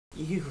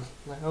You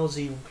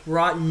lousy,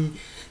 rotten,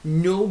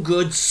 no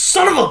good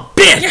son of a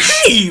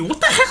bitch! Hey, what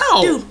the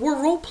hell? Dude,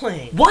 we're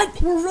role-playing.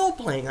 What? We're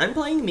role-playing. I'm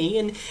playing me,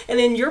 and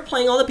then you're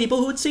playing all the people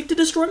who would seek to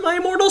destroy my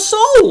immortal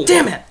soul!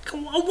 Damn it!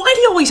 Why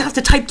do you always have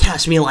to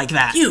typecast me like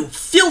that? You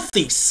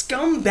filthy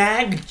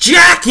scumbag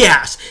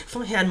jackass! If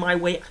I had my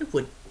way, I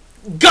would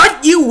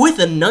gut you with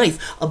a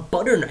knife. A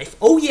butter knife.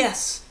 Oh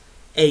yes,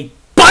 a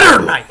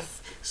butter knife!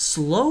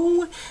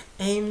 Slow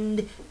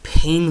and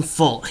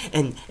painful.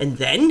 And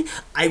then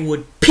I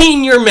would pee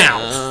in your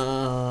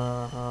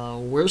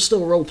mouth. We're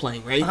still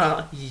role-playing,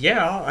 right?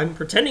 Yeah, I'm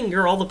pretending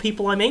you're all the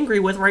people I'm angry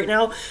with right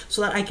now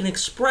so that I can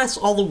express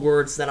all the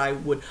words that I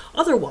would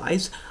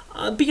otherwise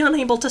be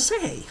unable to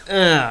say.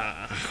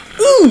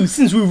 Ooh,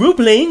 since we're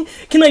role-playing,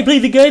 can I play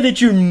the guy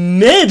that you're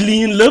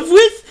madly in love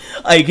with?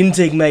 I can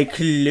take my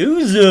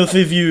clothes off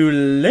if you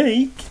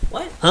like.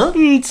 What? Huh?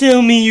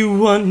 Tell me you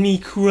want me,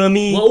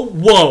 Crummy.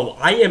 Whoa,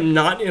 I am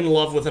not in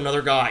love with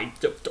another guy,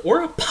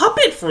 or a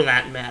puppet for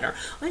that matter.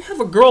 I have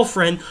a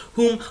girlfriend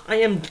whom I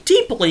am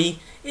deeply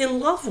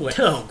in love with.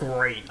 Oh,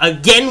 great.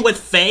 Again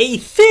with Faye?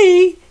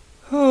 Faye?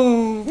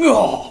 Oh.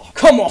 Oh,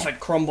 come off it,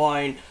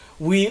 Krumbine.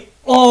 We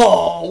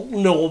all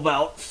know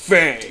about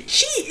Faye.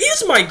 She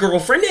is my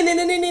girlfriend,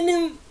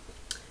 and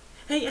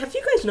hey, have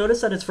you guys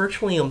noticed that it's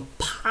virtually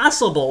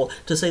impossible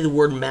to say the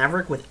word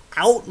Maverick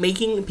without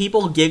making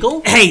people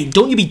giggle? Hey,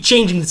 don't you be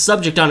changing the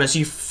subject on us,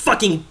 you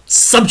fucking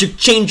subject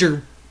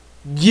changer.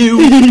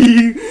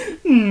 You.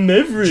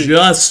 Maverick.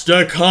 Just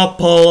a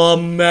couple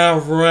of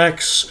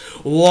Mavericks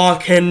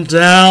walking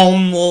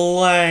down the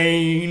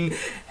lane,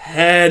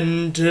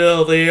 heading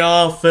to the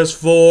office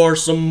for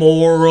some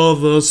more of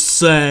the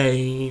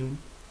same.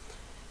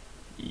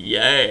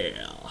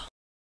 Yeah.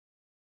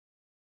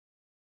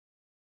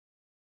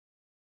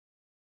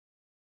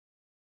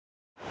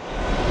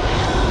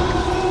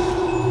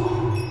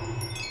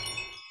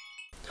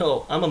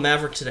 Oh, I'm a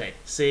Maverick today.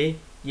 See?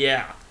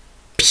 Yeah.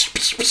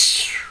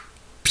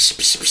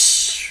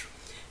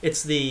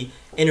 It's the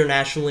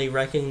internationally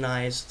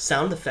recognized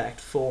sound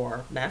effect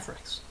for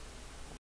Mavericks.